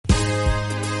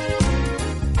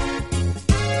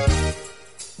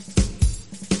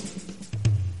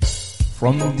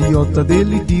From the altar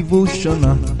daily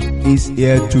devotional is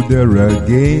here to there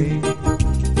again.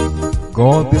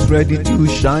 God is ready to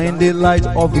shine the light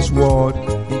of His word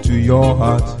into your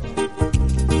heart.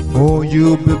 Oh,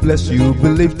 you'll be blessed, you'll be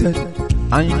lifted,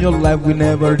 and your life will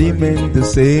never remain the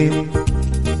same.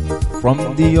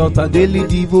 From the altar daily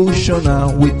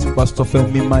devotional with Pastor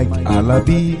Femi Mike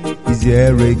Alabi is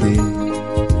here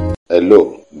again.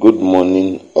 Hello, good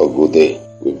morning or good day.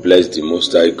 We bless the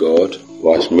Most High God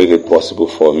who has made it possible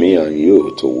for me and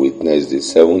you to witness the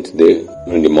 7th day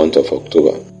in the month of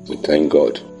October. We thank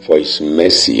God for His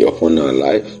mercy upon our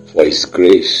life, for His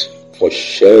grace, for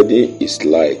shedding His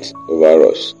light over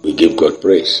us. We give God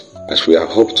praise. As we are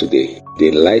hope today,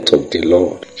 the light of the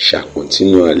Lord shall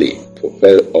continually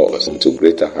propel us into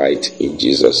greater height in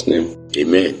Jesus' name.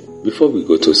 Amen. Before we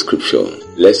go to scripture,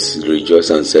 let's rejoice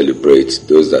and celebrate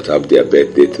those that have their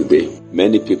birthday today.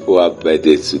 Many people have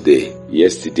birthdays today.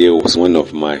 Yesterday was one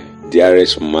of my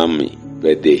dearest mommy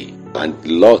birthday, and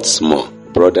lots more.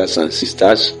 Brothers and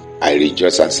sisters, I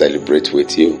rejoice and celebrate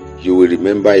with you. You will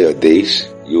remember your days,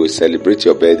 you will celebrate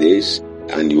your birthdays,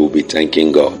 and you will be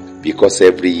thanking God. Because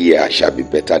every year shall be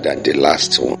better than the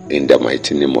last one. In the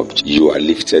mighty name of Jesus, you are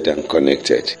lifted and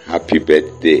connected. Happy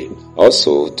birthday.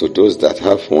 Also, to those that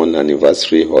have one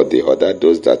anniversary or the other,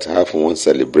 those that have one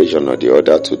celebration or the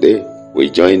other today,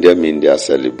 we join them in their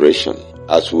celebration.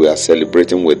 As we are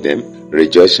celebrating with them,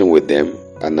 rejoicing with them,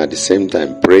 and at the same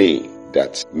time praying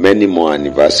that many more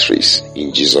anniversaries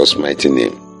in Jesus' mighty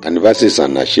name. Anniversaries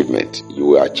and achievement. You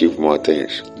will achieve more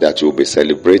things that you will be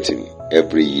celebrating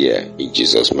every year in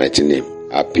Jesus' mighty name.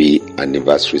 Happy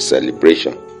anniversary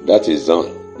celebration. That is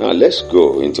done. Now let's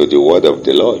go into the word of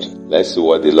the Lord. Let's see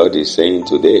what the Lord is saying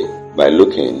today by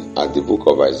looking at the book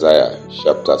of Isaiah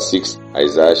chapter 6.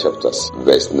 Isaiah chapter 6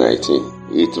 verse 19.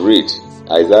 It reads,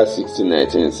 Isaiah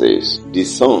 60:19 says, The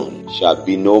sun shall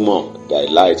be no more thy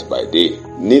light by day,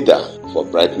 neither for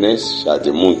brightness shall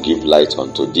the moon give light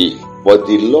unto thee. But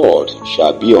the Lord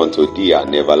shall be unto thee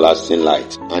an everlasting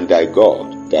light, and thy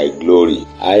God thy glory.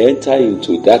 I enter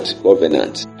into that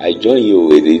covenant. I join you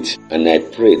with it, and I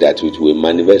pray that it will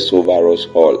manifest over us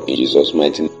all in Jesus'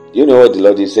 mighty name. You know what the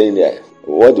Lord is saying there?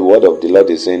 What the word of the Lord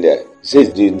is saying there? It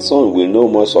says, the sun will no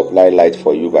more supply light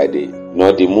for you by day,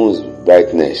 nor the moon's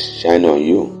brightness shine on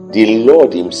you. The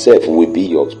Lord Himself will be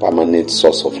your permanent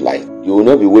source of light. You will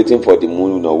not be waiting for the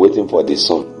moon nor waiting for the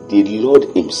sun. The Lord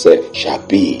Himself shall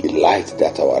be the light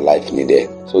that our life needed.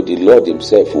 So the Lord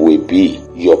Himself will be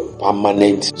your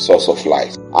permanent source of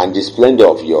light. And the splendor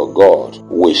of your God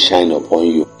will shine upon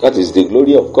you. That is the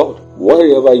glory of God.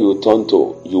 Wherever you turn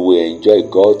to, you will enjoy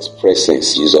God's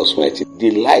presence, Jesus mighty.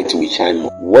 The light will shine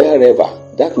wherever.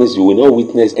 That means you will not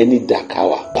witness any dark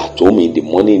hour at home, in the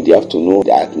morning, in the afternoon,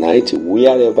 at night,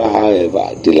 wherever,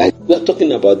 however, the light. We are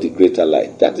talking about the greater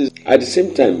light. That is, at the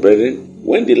same time, brethren,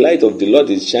 when the light of the Lord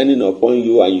is shining upon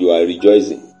you and you are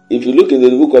rejoicing. If you look into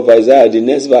the book of Isaiah, the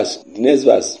next verse,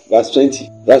 verse 20.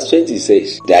 Verse 20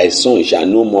 says, Thy sun shall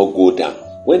no more go down.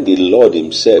 When the Lord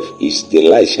Himself is the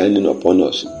light shining upon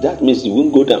us, that means it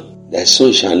won't go down. Thy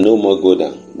sun shall no more go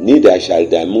down, neither shall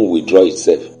thy moon withdraw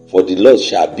itself. For the Lord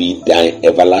shall be thy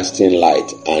everlasting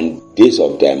light, and days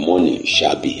of thy mourning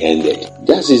shall be ended.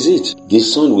 That is it. The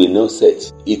sun will not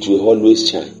set. It will always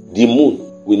shine. The moon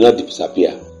will not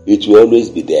disappear. It will always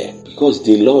be there. Because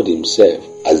the Lord Himself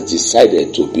has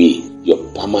decided to be your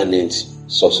permanent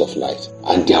source of light.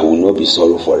 And there will not be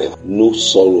sorrow forever. No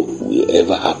sorrow will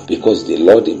ever have. Because the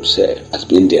Lord Himself has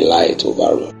been the light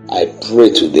over us. I pray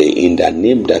today in the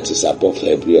name that is above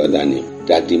every other name,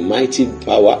 that the mighty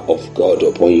power of God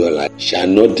upon your life shall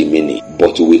not diminish,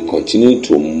 but will continue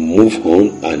to move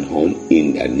on and on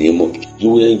in the name of Jesus. You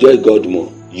will enjoy God more.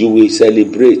 You will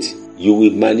celebrate. You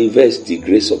will manifest the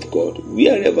grace of God.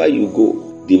 Wherever you go,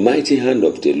 the mighty hand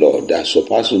of the Lord that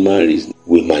surpasses human reason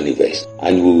will manifest,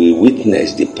 and we will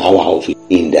witness the power of it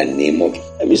in the name of Jesus.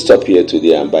 Let me stop here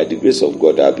today, and by the grace of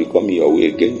God, I'll be coming your way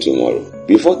again tomorrow.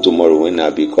 Before tomorrow, when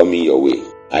I'll be coming your way,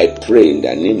 I pray in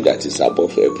the name that is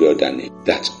above every other name,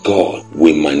 that God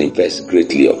will manifest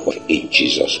greatly upon in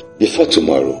Jesus. Before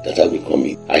tomorrow that I'll be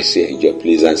coming, I say enjoy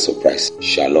pleasant surprise.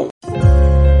 Shalom.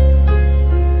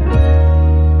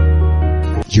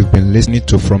 You've been listening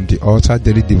to From the Altar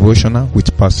Daily Devotional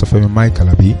with Pastor Femi Mike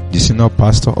Alabi, the Senior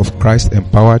Pastor of Christ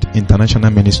Empowered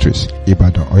International Ministries,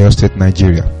 Ibadan, Oyo State,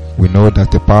 Nigeria. We know that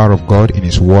the power of God in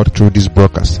His Word through this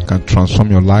broadcast can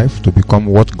transform your life to become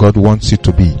what God wants you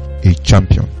to be, a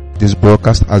champion. This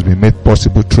broadcast has been made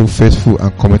possible through faithful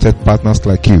and committed partners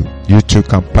like you. You too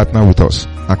can partner with us.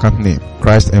 Account name,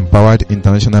 Christ Empowered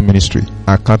International Ministry.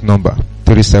 Account number,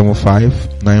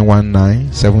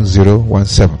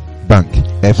 375-919-7017. Bank,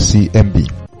 FCMB.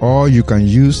 or you can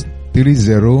use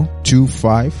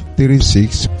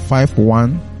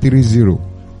 3025365130.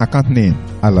 Account name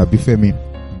Alabi Femi.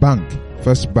 Bank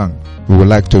First Bank. We would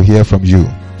like to hear from you.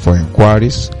 For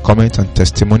inquiries, comments and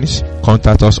testimonies,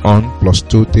 contact us on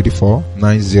 +234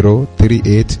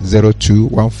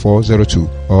 9038021402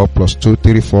 or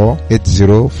 +234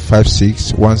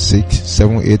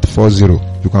 8056167840.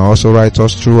 You can also write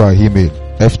us through our email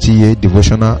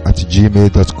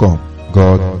ftadevotional@gmail.com.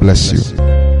 God bless you.